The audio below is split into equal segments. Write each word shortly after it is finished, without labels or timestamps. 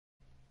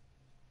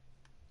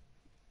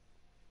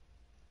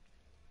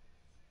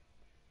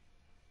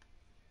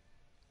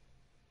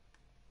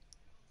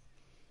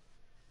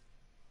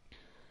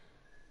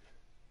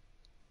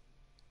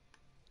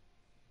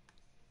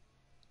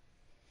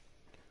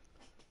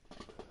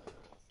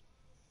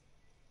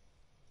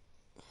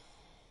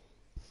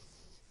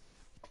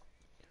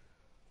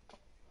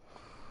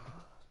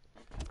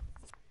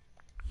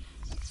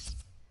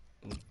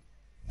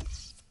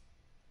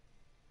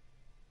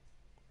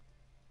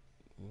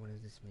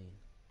mean?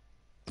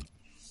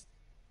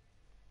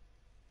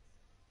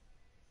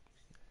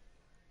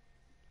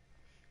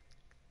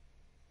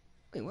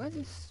 Wait, why is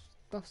this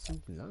stuff so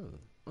low?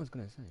 I was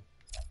gonna say.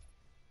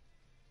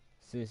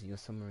 Seriously, your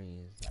summary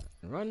is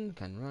run,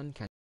 can run,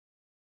 can't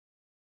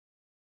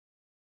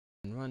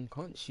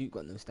shoot,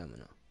 got no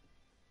stamina.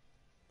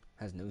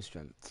 Has no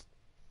strength.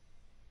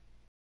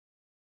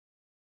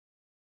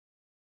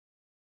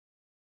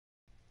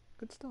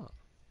 Good start.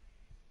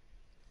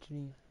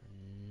 Actually,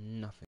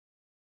 nothing.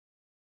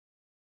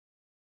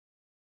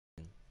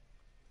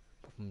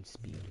 Apart from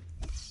speed.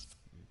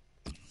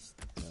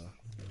 So,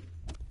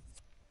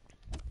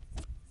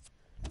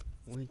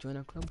 will he join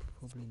our club?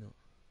 Probably not.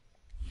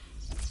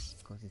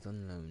 Because he's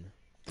on loan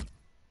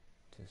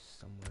to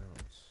somewhere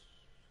else.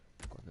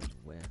 God knows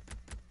where.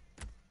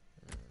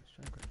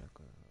 Striker,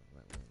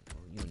 right wing.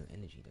 Oh, you know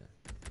energy there.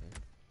 Okay.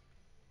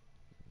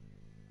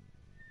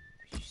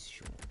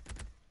 Sure.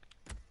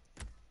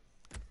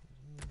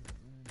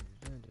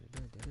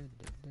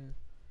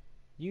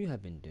 You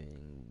have been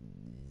doing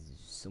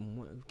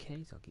somewhat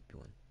okay, so I'll keep you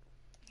on.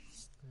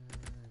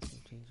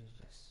 Some changes,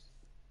 yes.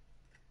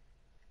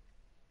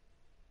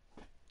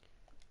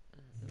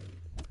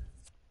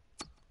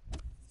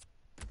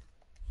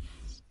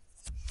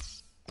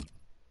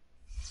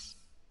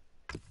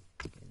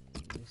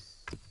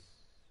 This.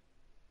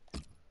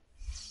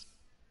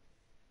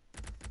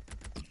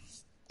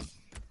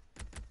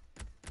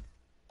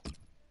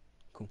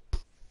 Cool.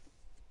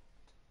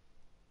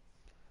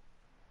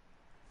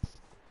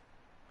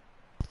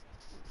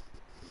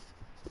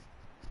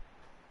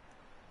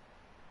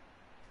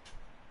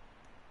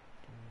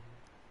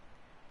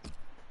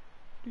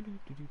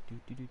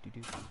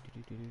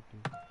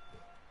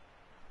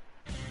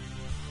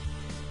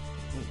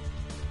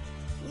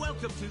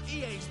 Welcome to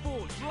EA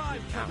Sports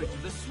live coverage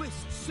of the Swiss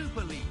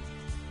Super League.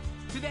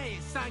 Today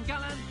it's St.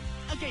 Gallen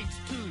against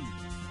Thun.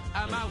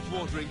 A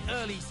mouth-watering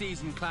early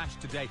season clash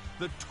today.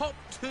 The top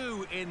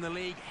two in the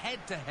league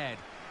head to head.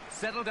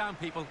 Settle down,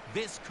 people.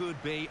 This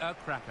could be a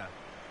cracker.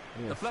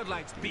 Yes, the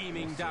floodlights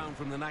beaming down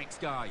from the night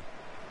sky.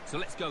 So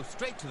let's go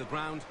straight to the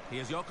ground.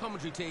 Here's your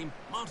commentary team,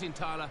 Martin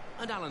Tyler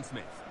and Alan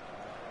Smith.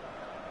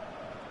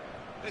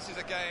 This is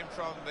a game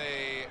from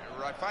the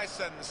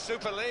Raiffeisen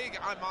Super League.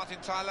 I'm Martin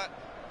Tyler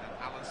and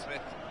Alan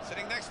Smith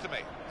sitting next to me.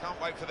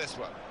 Can't wait for this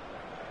one.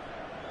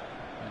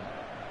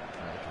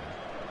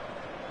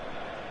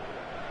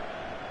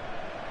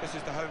 This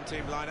is the home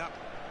team lineup.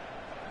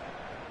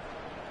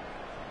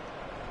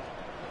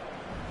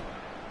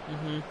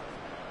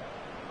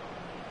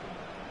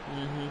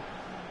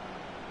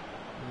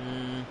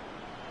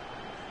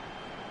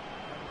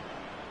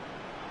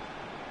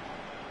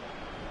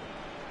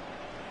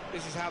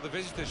 This is how the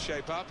visitors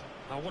shape up.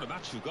 Now, what a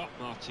match we've got,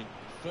 Martin.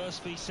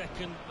 First v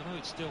second. I know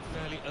it's still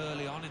fairly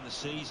early on in the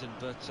season,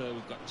 but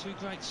we've got two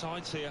great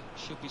sides here.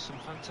 Should be some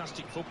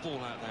fantastic football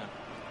out there.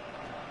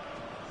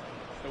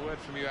 A word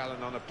from you,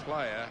 Alan, on a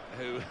player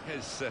who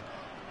is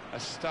a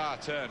star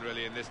turn,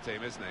 really, in this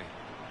team, isn't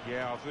he?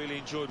 Yeah, I've really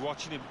enjoyed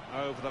watching him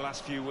over the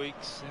last few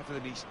weeks.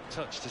 Everything he's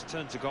touched has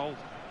turned to gold.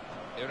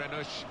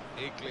 Irenush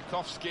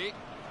Iglikovsky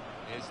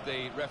is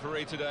the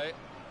referee today.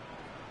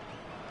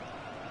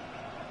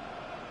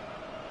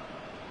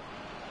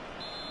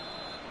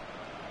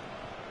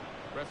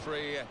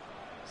 Referee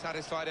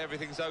satisfied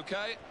everything's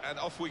okay, and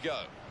off we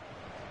go.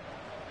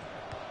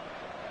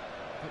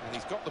 And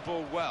he's got the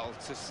ball well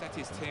to set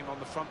his team on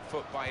the front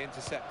foot by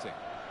intercepting.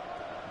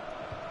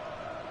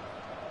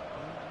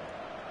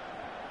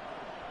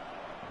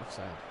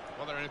 Offside.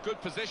 Well, they're in a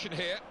good position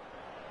here.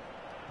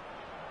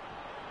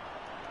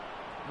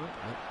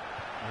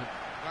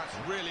 That's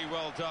really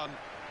well done.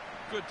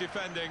 Good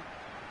defending.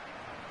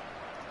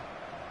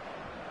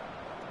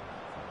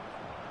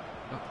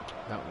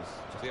 That was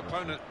just the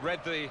opponent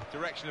read the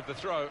direction of the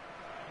throw. Okay.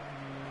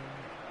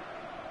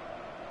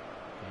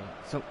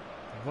 So,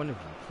 one of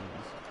you,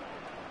 please.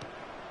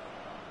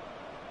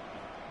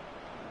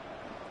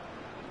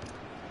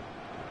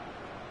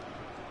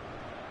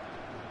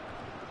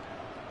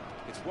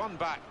 It's one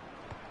back.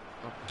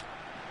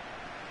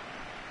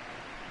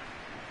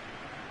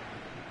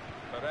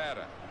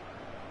 Pereira.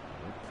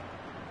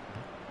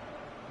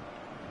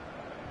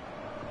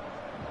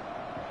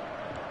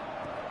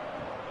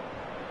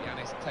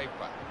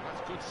 Taper.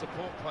 That's good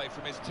support play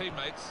from his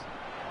teammates.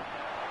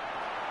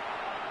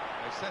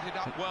 They set it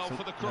up well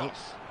for the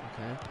cross. Nope.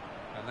 Okay.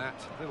 And that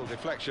little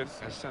deflection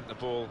has sent the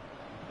ball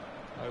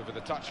over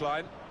the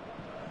touchline.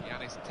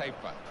 Yanis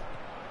Taper.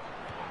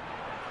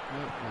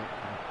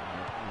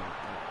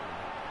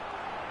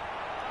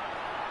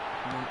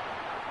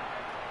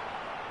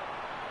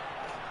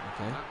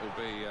 Okay. That will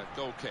be a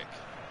goal kick.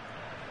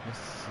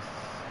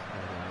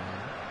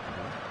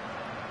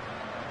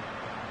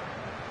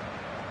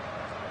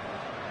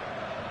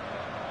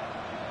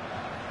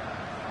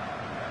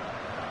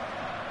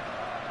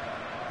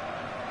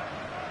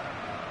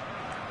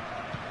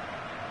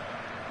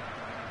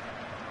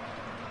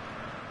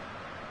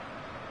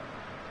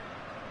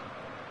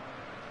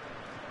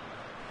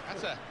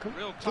 That's a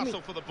real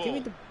tussle for the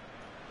ball.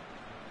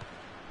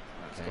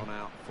 It's gone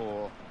out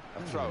for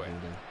a throw-in.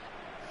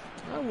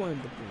 I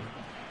wanted the ball.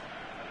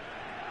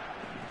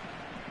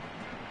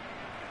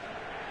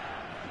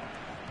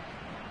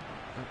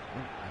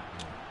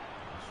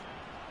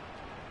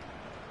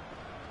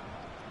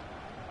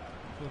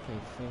 Okay,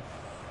 4-3-3.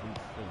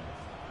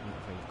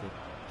 Not very good.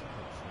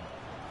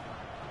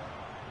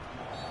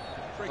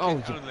 Free Oh,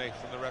 kick only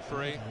from the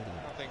referee.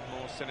 Nothing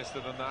more sinister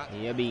than that.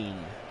 Yeah,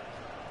 bean.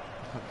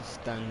 Have to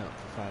stand up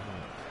for 5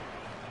 minutes.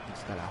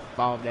 Just gotta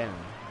fall down.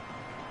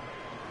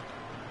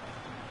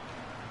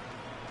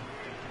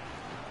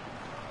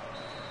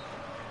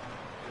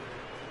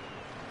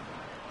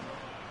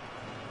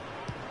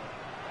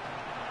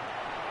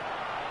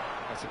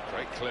 That's a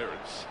great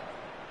clearance.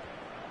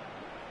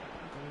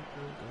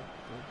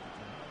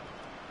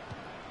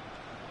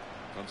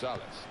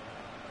 Gonzalez.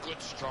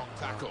 Good strong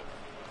tackle.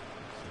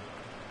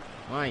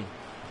 Mine.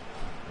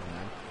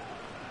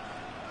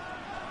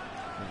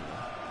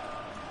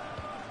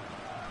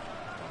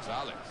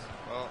 Gonzalez.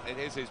 Well, it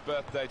is his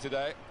birthday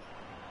today.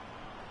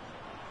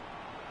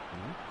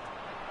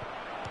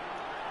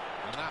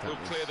 And that will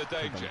clear the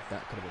danger.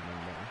 That could have been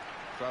one there.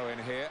 Throw in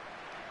here.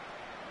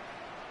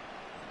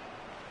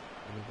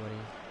 Anybody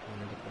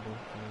want to get the ball?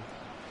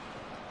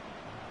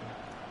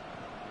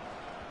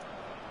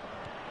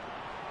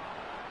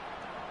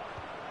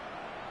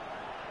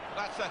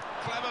 That's a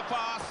clever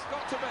pass.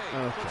 Got to be.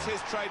 Okay. Puts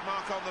his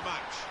trademark on the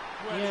match.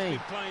 Well, Yay. he's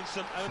been playing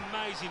some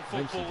amazing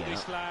football,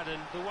 this lad,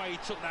 and the way he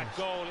took that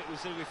goal, it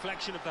was a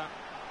reflection of that.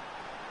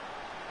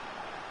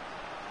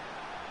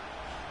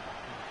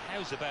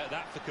 How's about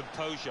that for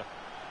composure?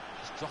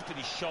 Just dropping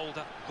his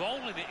shoulder,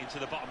 rolling it into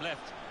the bottom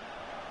left.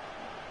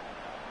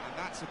 And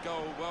that's a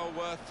goal well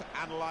worth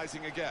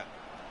analysing again.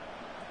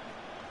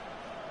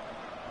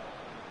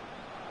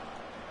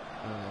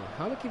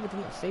 How the keeper did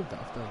not save that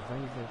after a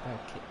very, very bad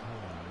kick? Oh,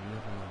 I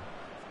never know.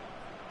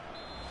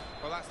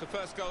 Well, that's the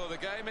first goal of the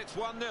game. It's 1-0.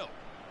 What do I know?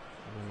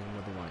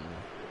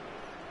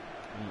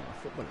 I'm not a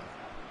footballer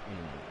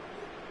anymore.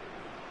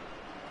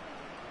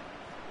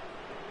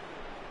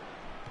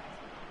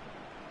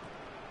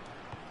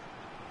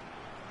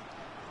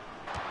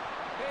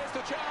 Here's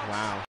the chance.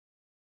 Wow.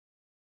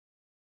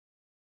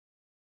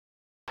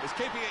 He's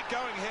keeping it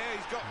going here.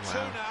 He's got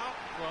two now.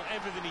 Well,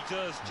 everything he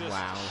does just...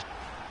 Wow.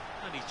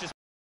 And he's just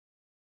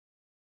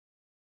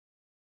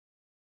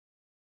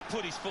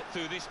put his foot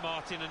through this,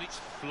 Martin, and it's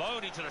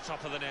flown into the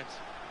top of the net.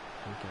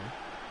 Okay.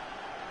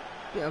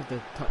 Bit of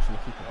the touch on the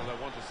keeper. Well, I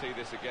want to see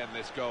this again,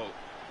 this goal.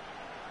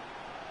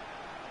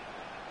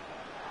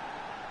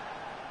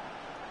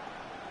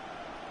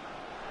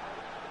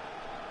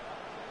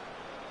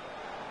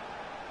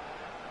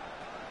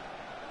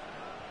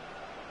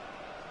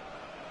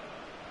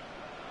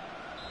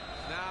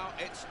 Now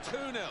it's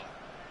 2-0.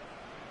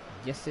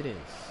 Yes, it is.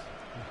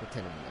 I'm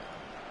pretending that.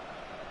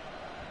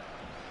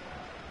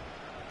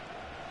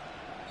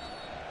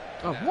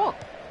 Oh, Now, what?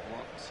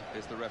 What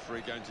is the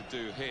referee going to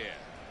do here?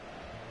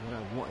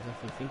 Well, what is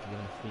referee thinking of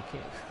a free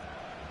kick?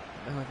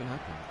 What the hell even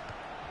happened?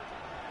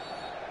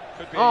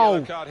 Could be a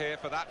yellow card here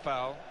for that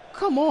foul.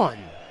 Come on!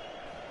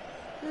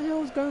 What the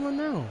hell is going on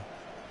now?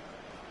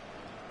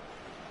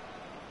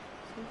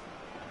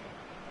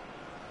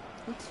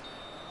 What?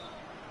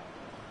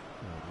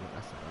 No,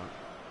 that's not right.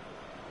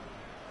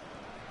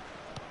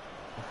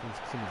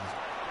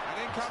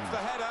 And in comes the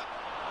header.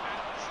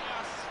 And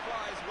just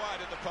flies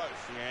wide at the post.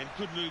 Yeah, and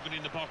good movement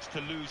in the box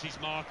to lose his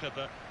marker,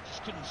 but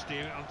just couldn't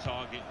steer it on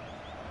target.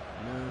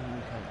 No,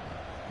 you can't.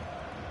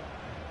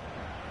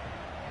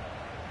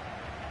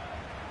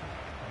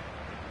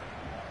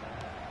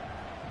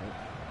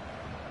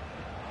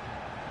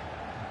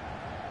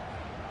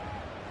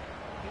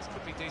 These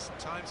could be decent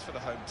times for the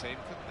home team,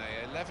 couldn't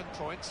they? 11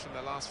 points from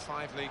the last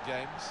 5 league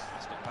games.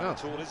 That's not bad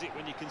at all, is it?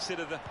 When you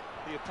consider the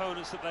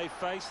opponents that they've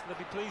faced, they'll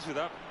be pleased with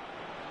that.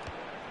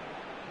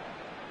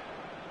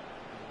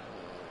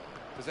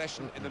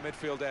 Possession in the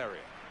midfield area.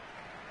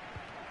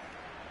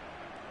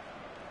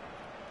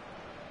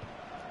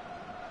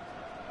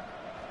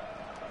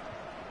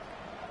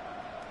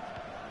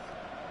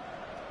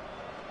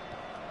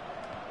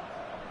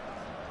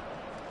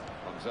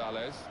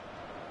 Gonzalez.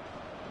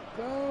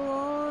 Go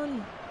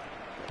on!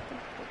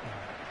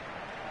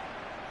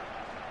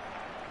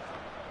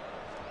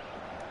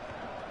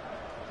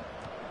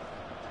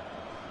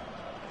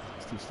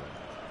 It's too slow.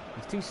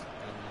 It's too slow.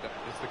 And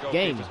it's the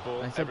Game. goalkeeper's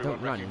ball. I said Everyone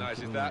don't run.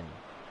 recognises Keep that. running.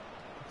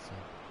 So.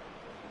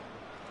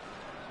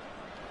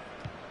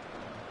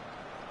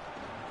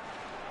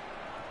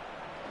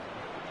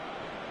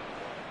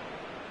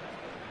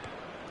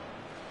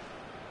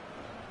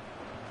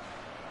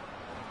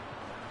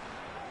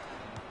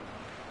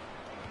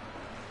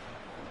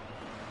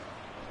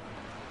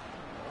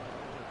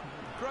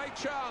 Great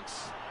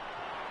chance.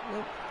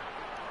 Nope.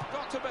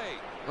 Got to be.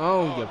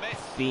 Oh, you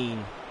miss.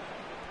 bean.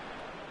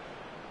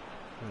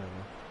 Whatever.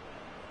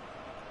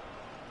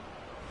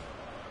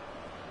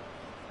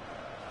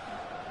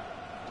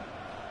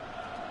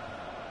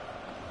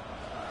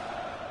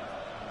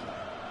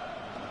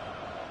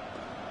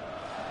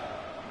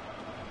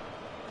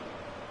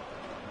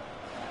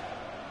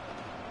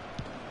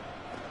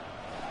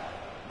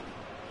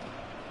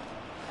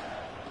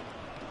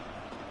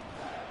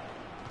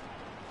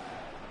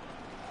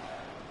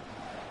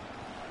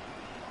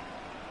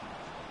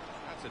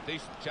 It's a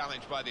decent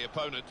challenge by the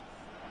opponent.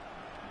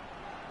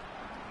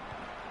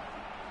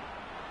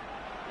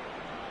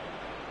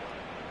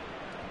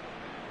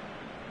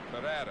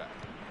 Pereira.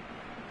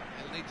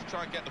 He'll need to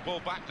try and get the ball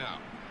back now.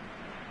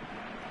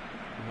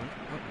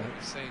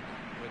 We've seen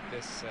with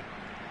this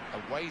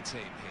away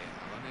team here,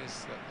 Alan,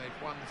 is that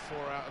they've won 4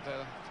 out of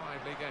their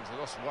 5 league games. They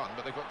lost 1,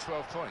 but they've got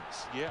 12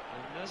 points. Yeah,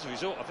 and as a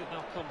result, I think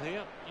they'll come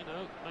here, you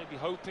know, maybe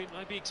hoping,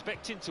 maybe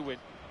expecting to win.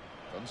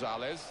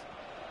 Gonzalez.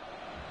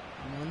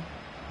 Come on.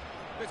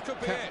 This could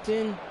be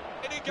Captain. it.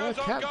 And he goes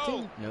No, on captain.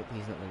 goal. Nope,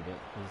 he's not going to do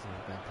it. He's in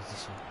a bad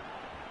position.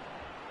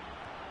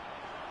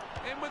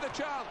 In with a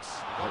chance.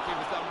 The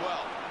goalkeeper's done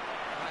well.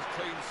 Nice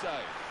clean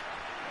save.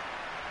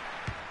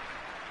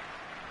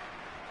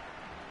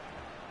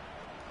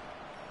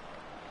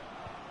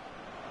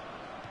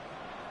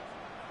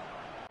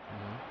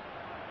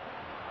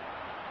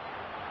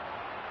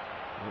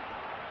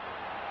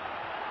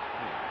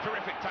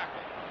 Terrific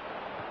tackle.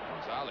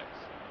 Gonzalez.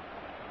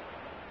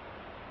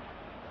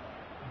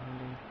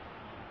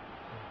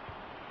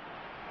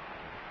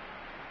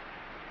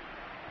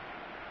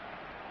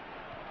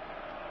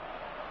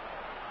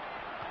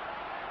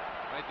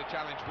 Made the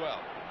challenge well.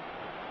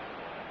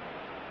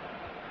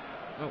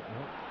 Oh, no.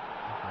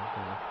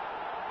 Okay.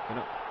 Get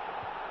up.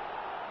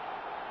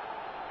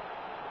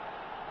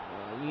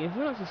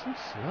 Everyone else is so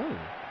slow.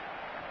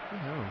 What the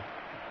hell?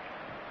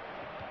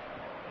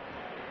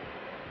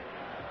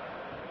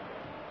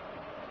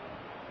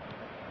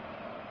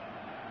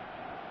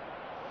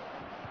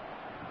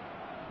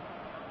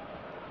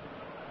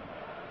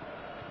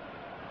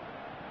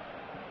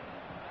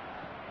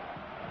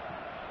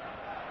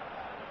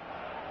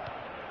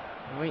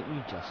 Why aren't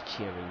you just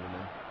cheering,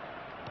 woman?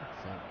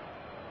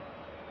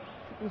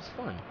 It was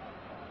fun.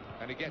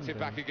 And he gets it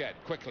back again,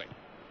 quickly.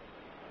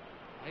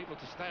 Able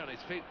to stay on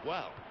his feet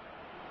well.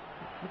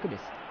 Look at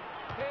this.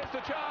 Here's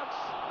the chance.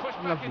 Pushed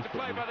back Lovely into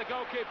play football. by the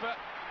goalkeeper.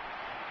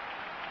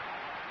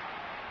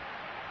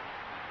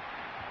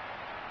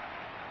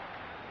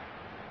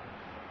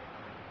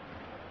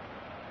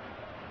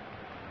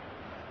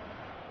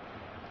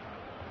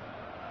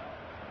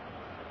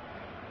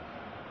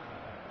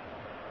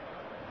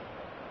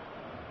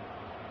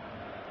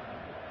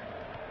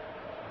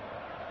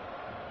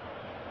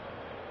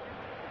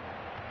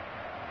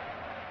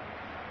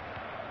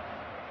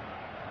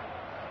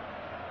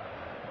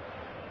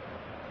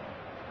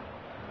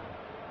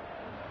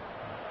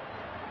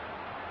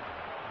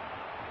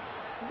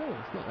 No,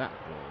 it's not that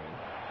boring.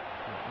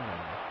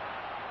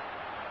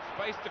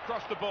 Spaced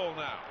across the ball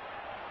now.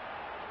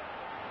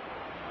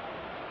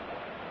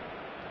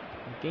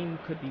 The game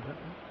could be better.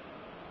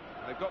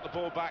 They've got the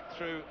ball back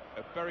through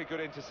a very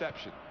good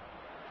interception.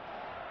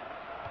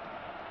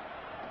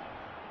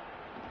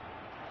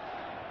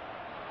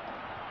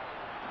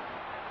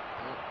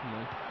 Come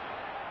on.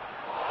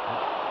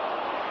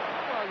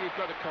 Well, you've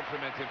got to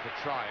compliment him for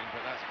trying,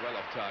 but that's well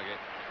off target.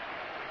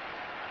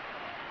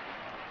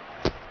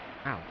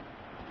 Ow.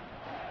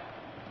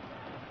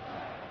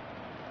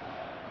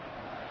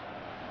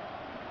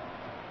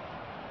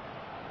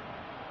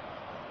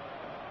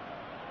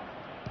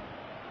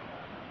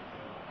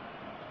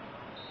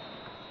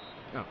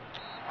 Oh.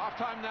 Half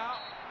time now.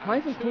 Why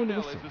And haven't called the 2-0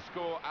 whistle? is the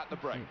score at the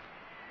break.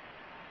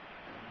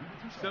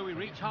 So we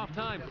reach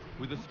half-time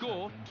with the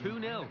score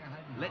 2-0.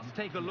 Let's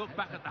take a look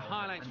back at the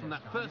highlights from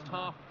that first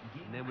half,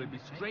 and then we'll be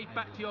straight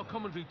back to your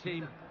commentary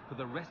team for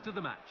the rest of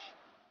the match.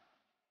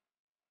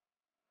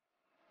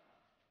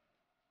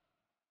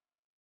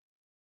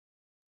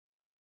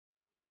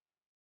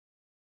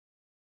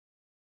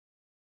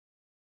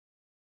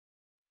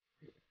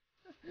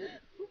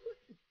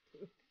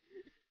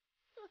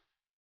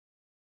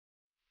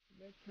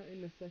 They're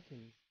cutting the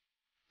seconds.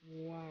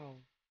 Wow.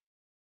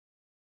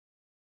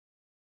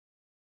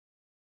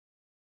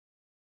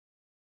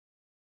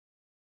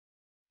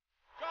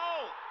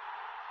 Goal!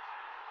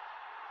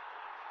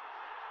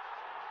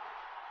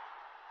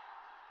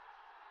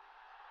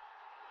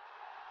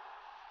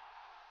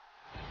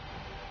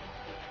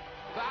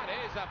 That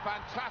is a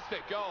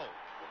fantastic goal.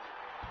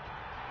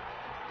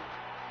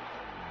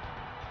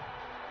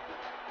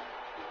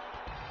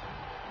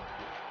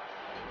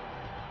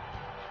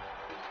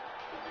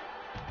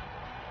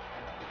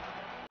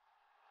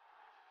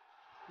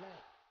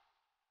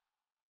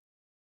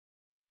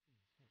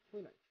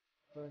 Like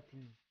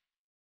 13.